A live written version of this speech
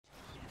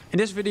In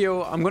this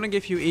video, I'm going to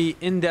give you an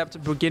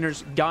in-depth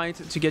beginner's guide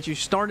to get you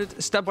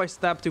started step by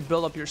step to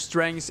build up your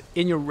strengths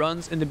in your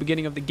runs in the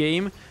beginning of the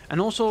game, and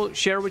also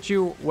share with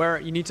you where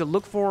you need to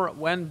look for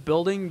when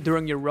building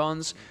during your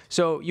runs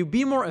so you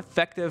be more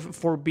effective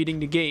for beating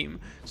the game.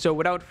 So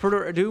without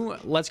further ado,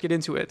 let's get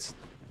into it.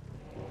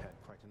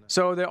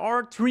 So there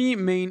are three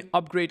main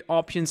upgrade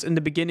options in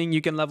the beginning. You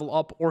can level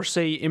up or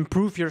say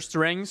improve your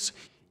strengths.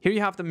 Here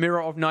you have the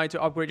Mirror of Night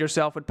to upgrade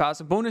yourself with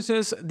passive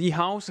bonuses, the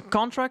House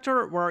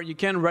Contractor, where you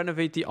can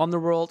renovate the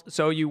underworld,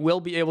 so you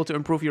will be able to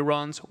improve your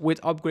runs with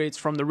upgrades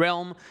from the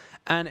realm.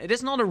 And it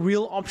is not a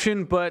real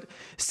option, but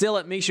still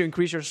it makes you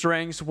increase your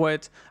strengths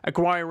with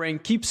acquiring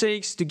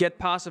Keepsakes to get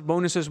passive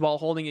bonuses while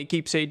holding a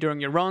keepsake during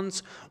your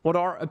runs, what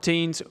are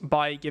obtained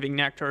by giving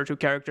nectar to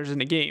characters in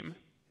the game.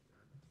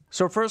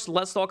 So first,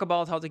 let's talk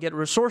about how to get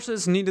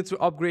resources needed to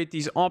upgrade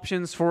these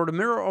options. For the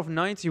Mirror of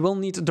Night, you will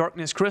need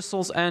Darkness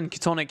Crystals and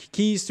Chthonic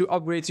Keys to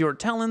upgrade your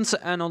talents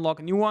and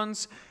unlock new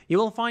ones. You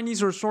will find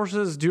these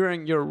resources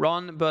during your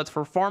run, but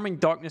for farming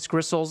Darkness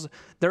Crystals,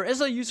 there is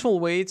a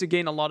useful way to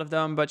gain a lot of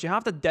them, but you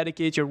have to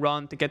dedicate your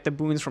run to get the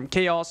boons from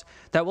Chaos.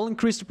 That will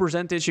increase the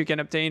percentage you can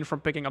obtain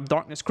from picking up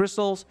Darkness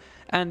Crystals,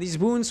 and these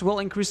boons will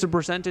increase the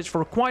percentage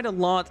for quite a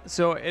lot,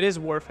 so it is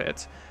worth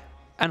it.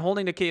 And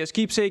holding the Chaos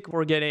Keepsake,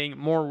 we're getting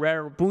more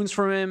rare boons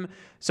from him.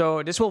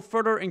 So this will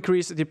further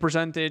increase the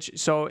percentage.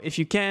 So if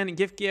you can,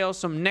 give Chaos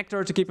some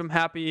nectar to keep him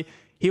happy,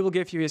 he will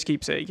give you his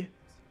keepsake.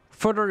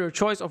 Further, your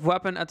choice of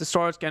weapon at the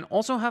start can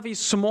also have a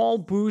small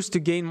boost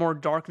to gain more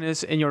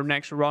darkness in your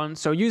next run.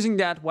 So using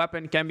that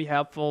weapon can be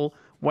helpful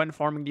when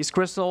farming these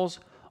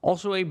crystals.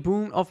 Also, a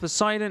boon of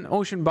Poseidon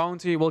Ocean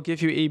Bounty will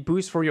give you a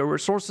boost for your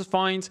resources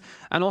find,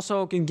 and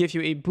also can give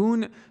you a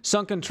boon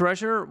Sunken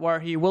Treasure, where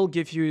he will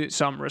give you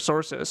some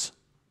resources.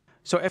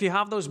 So if you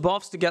have those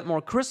buffs to get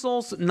more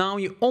crystals, now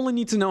you only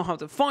need to know how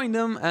to find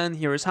them, and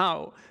here is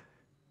how.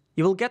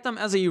 You will get them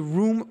as a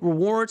room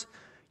reward,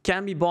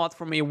 can be bought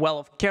from a Well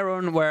of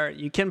Charon, where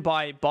you can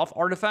buy buff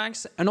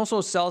artifacts, and also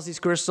sells these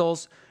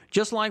crystals.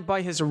 Just like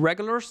by his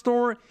regular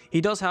store,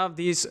 he does have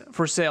these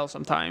for sale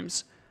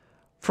sometimes.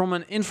 From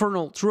an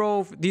Infernal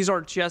Trove, these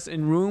are chests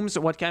in rooms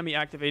what can be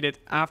activated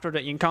after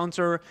the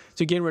encounter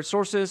to gain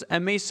resources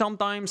and may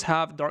sometimes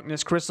have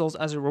Darkness Crystals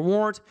as a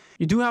reward.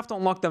 You do have to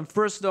unlock them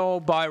first though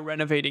by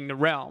renovating the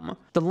realm.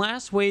 The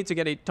last way to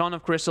get a ton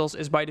of crystals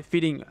is by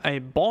defeating a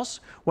boss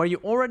where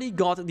you already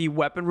got the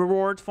weapon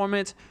reward from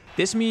it.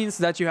 This means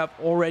that you have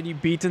already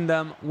beaten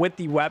them with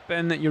the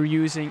weapon that you're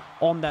using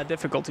on that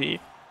difficulty.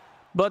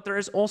 But there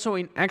is also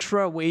an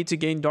extra way to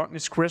gain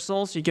Darkness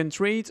Crystals. You can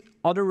trade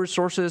other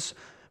resources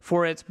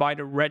for it by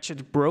the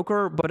Wretched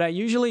Broker, but I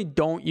usually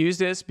don't use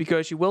this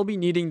because you will be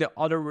needing the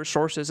other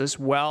resources as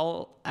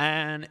well,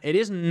 and it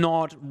is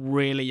not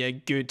really a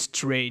good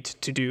trade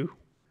to do.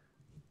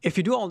 If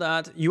you do all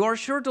that, you are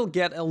sure to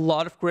get a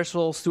lot of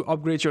crystals to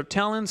upgrade your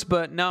talents,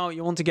 but now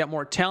you want to get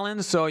more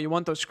talents, so you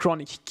want those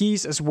Chronic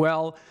Keys as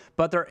well,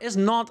 but there is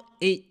not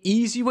an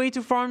easy way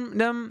to farm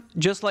them,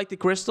 just like the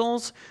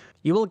crystals.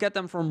 You will get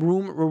them from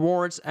room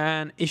rewards,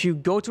 and if you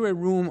go to a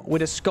room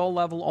with a skull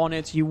level on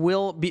it, you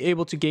will be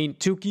able to gain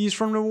 2 keys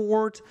from the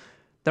reward.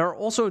 There are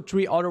also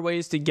 3 other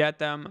ways to get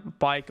them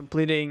by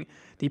completing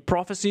the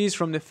prophecies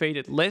from the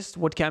Fated list,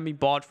 what can be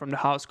bought from the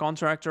House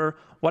Contractor,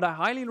 what I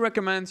highly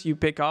recommend you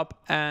pick up,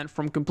 and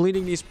from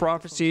completing these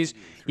prophecies,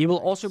 you will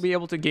also be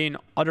able to gain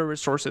other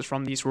resources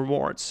from these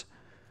rewards.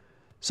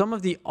 Some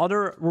of the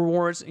other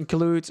rewards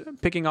include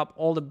picking up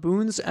all the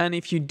boons, and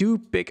if you do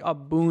pick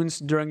up boons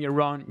during your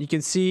run, you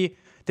can see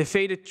the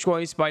Fated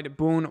choice by the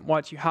boon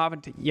what you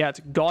haven't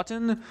yet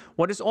gotten,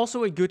 what is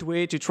also a good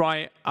way to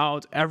try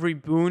out every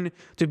boon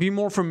to be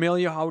more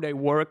familiar how they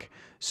work,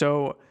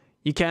 so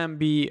you can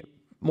be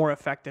more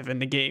effective in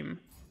the game.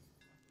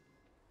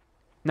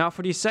 Now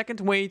for the second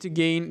way to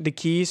gain the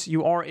keys,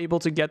 you are able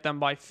to get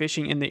them by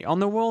fishing in the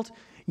underworld.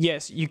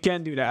 Yes, you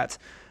can do that.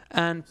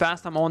 And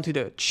pass them on to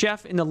the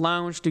chef in the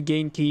lounge to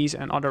gain keys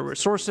and other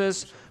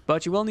resources,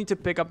 but you will need to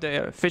pick up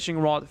the fishing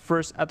rod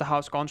first at the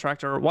House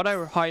Contractor, what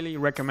I highly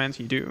recommend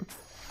you do.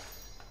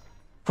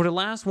 For the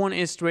last one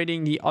is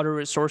trading the other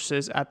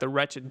resources at the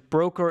Wretched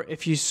Broker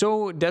if you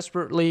so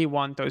desperately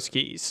want those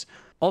keys.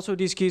 Also,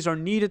 these keys are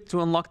needed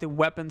to unlock the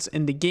weapons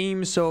in the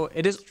game, so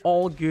it is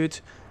all good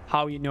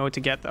how you know to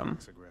get them.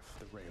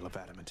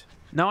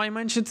 Now, I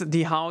mentioned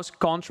the House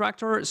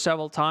Contractor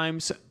several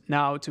times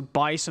now to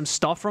buy some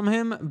stuff from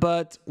him,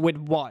 but with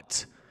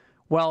what?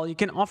 Well, you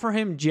can offer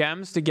him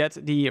gems to get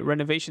the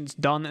renovations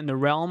done in the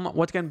realm,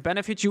 what can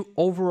benefit you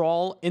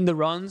overall in the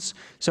runs.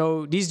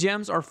 So these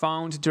gems are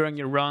found during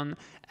your run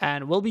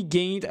and will be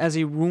gained as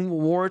a room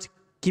reward.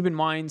 Keep in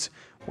mind,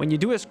 when you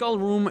do a skull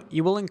room,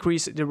 you will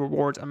increase the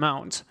reward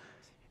amount.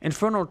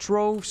 Infernal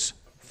Troves,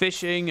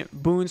 fishing,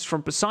 boons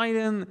from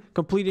Poseidon,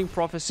 completing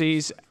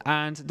prophecies,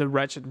 and the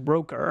Wretched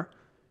Broker.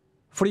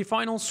 For the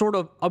final sort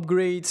of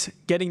upgrade,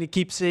 getting the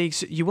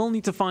keepsakes, you will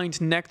need to find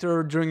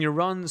nectar during your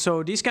run,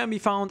 so these can be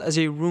found as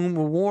a room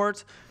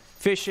reward.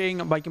 Fishing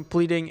by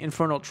completing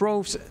Infernal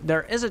Troves,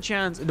 there is a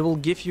chance it will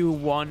give you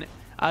one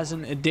as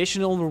an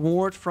additional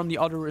reward from the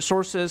other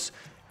resources.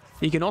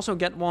 You can also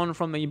get one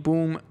from the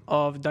boom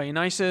of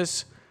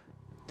Dionysus,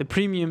 the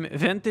premium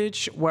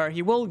vintage, where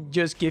he will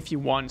just give you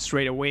one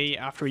straight away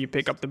after you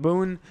pick up the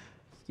boon.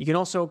 You can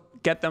also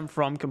get them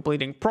from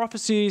completing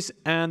prophecies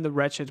and the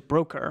wretched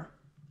broker.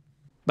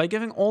 By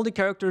giving all the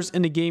characters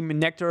in the game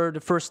nectar the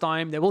first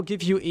time, they will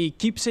give you a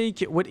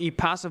keepsake with a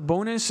passive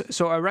bonus.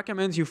 So I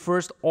recommend you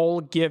first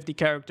all give the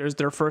characters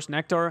their first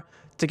nectar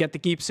to get the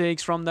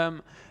keepsakes from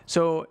them,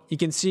 so you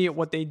can see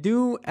what they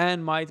do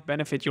and might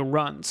benefit your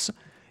runs.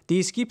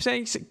 These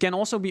keepsakes can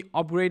also be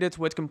upgraded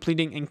with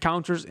completing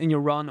encounters in your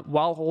run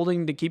while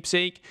holding the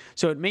keepsake,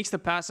 so it makes the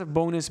passive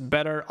bonus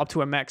better up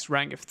to a max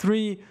rank of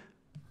 3.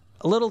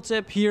 A little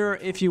tip here,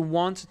 if you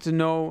want to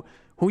know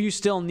who you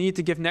still need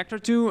to give nectar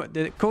to,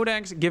 the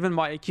codex given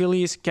by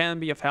Achilles can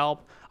be of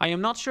help. I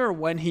am not sure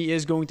when he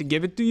is going to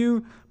give it to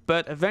you,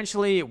 but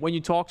eventually when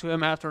you talk to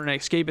him after an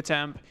escape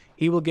attempt,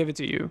 he will give it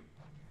to you.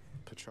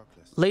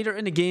 Later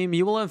in the game,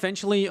 you will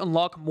eventually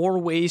unlock more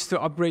ways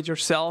to upgrade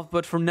yourself,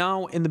 but for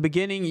now, in the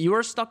beginning, you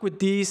are stuck with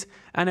these,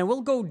 and I will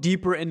go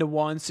deeper into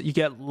ones you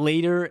get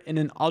later in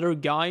another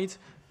guide.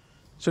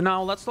 So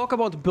now let's talk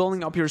about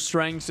building up your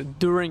strengths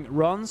during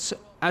runs.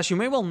 As you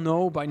may well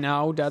know by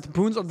now that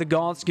boons of the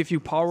gods give you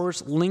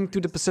powers linked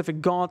to the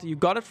specific god you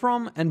got it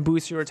from and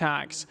boost your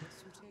attacks.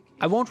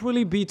 I won't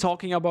really be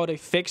talking about a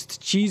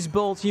fixed cheese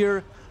build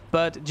here,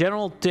 but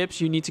general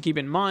tips you need to keep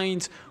in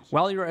mind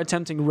while you're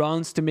attempting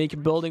runs to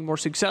make building more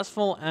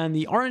successful, and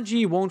the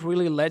RNG won't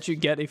really let you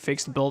get a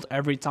fixed build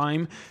every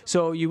time,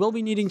 so you will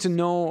be needing to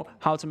know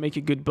how to make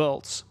a good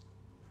builds.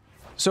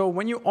 So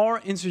when you are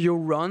into your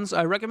runs,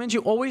 I recommend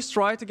you always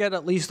try to get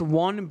at least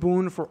one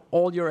boon for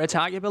all your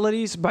attack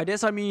abilities. By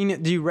this I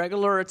mean the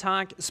regular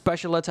attack,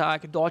 special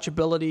attack, dodge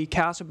ability,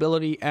 cast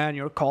ability, and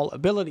your call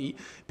ability.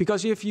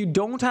 Because if you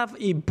don't have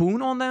a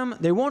boon on them,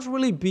 they won't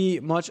really be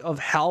much of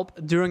help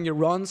during your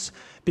runs,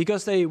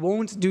 because they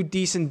won't do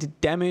decent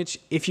damage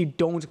if you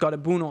don't got a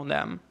boon on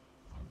them.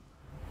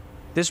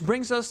 This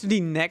brings us to the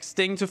next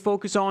thing to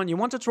focus on. You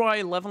want to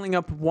try leveling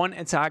up one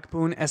attack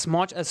boon as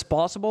much as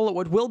possible.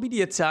 What will be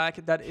the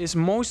attack that is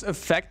most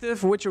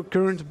effective with your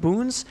current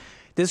boons?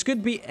 This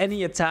could be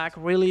any attack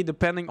really,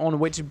 depending on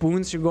which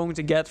boons you're going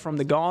to get from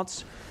the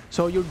gods.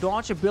 So your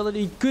dodge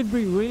ability could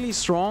be really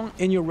strong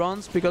in your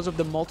runs because of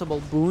the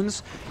multiple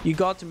boons you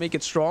got to make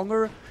it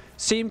stronger.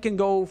 Same can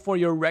go for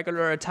your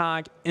regular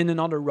attack in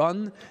another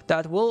run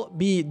that will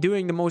be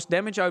doing the most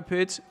damage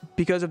output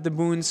because of the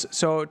boons.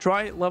 So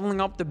try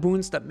leveling up the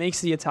boons that makes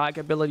the attack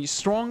ability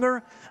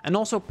stronger, and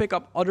also pick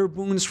up other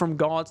boons from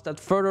gods that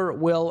further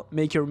will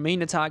make your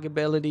main attack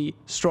ability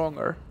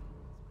stronger.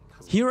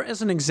 Here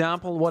is an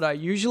example what I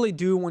usually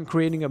do when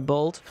creating a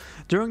build.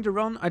 During the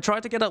run, I try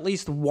to get at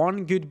least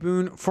one good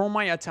boon for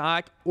my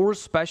attack or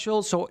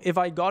special, so if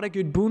I got a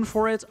good boon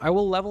for it, I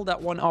will level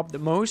that one up the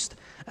most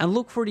and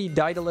look for the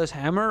Daedalus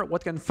Hammer,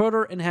 what can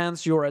further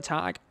enhance your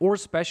attack or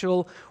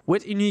special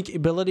with unique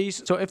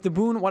abilities. So if the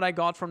boon what I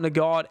got from the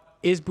god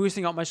is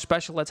boosting up my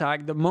special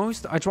attack the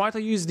most, I try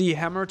to use the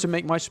hammer to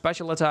make my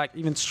special attack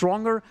even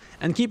stronger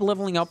and keep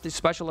leveling up the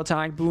special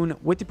attack boon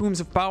with the Poms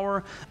of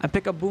Power, and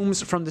pick up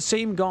booms from the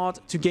same god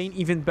to gain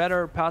even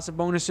better passive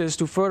bonuses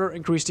to further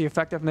increase the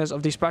effectiveness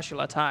of the special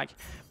attack.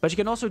 But you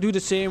can also do the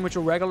same with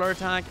your regular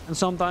attack, and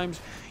sometimes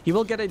you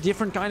will get a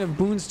different kind of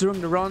boons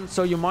during the run,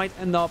 so you might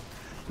end up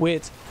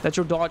with that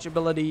your dodge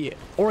ability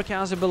or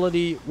cast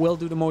ability will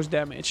do the most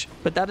damage.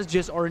 But that is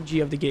just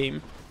RNG of the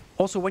game.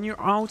 Also, when you're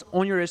out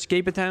on your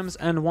escape attempts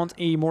and want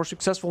a more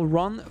successful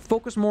run,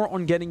 focus more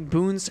on getting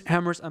boons,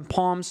 hammers and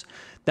poms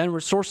than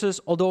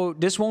resources, although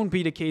this won't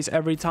be the case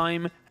every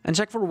time. And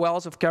check for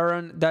Wells of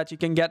Charon that you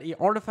can get an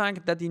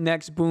artifact that the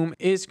next boom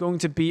is going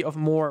to be of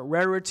more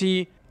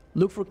rarity.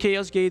 Look for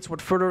Chaos Gates,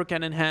 what further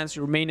can enhance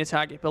your main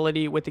attack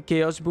ability with the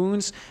Chaos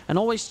boons, and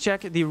always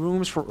check the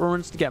rooms for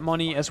urns to get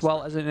money, as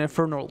well as an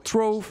Infernal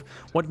Trove,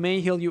 what may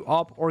heal you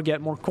up or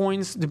get more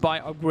coins to buy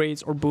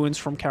upgrades or boons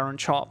from Charon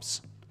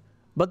shops.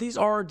 But these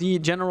are the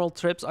general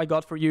tips I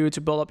got for you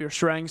to build up your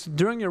strengths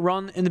during your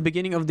run in the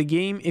beginning of the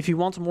game. If you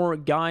want more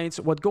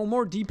guides, what go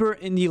more deeper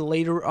in the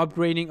later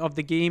upgrading of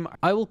the game,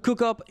 I will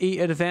cook up an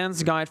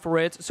advanced guide for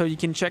it, so you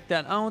can check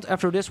that out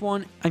after this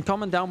one, and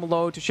comment down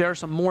below to share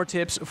some more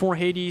tips for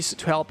Hades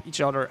to help each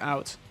other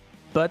out.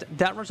 But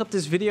that wraps up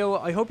this video.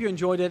 I hope you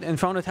enjoyed it and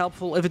found it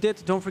helpful. If it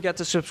did, don't forget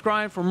to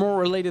subscribe for more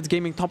related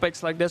gaming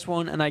topics like this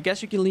one. And I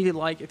guess you can leave a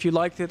like if you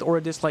liked it, or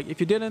a dislike if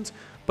you didn't.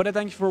 But I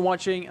thank you for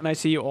watching, and I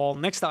see you all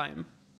next time.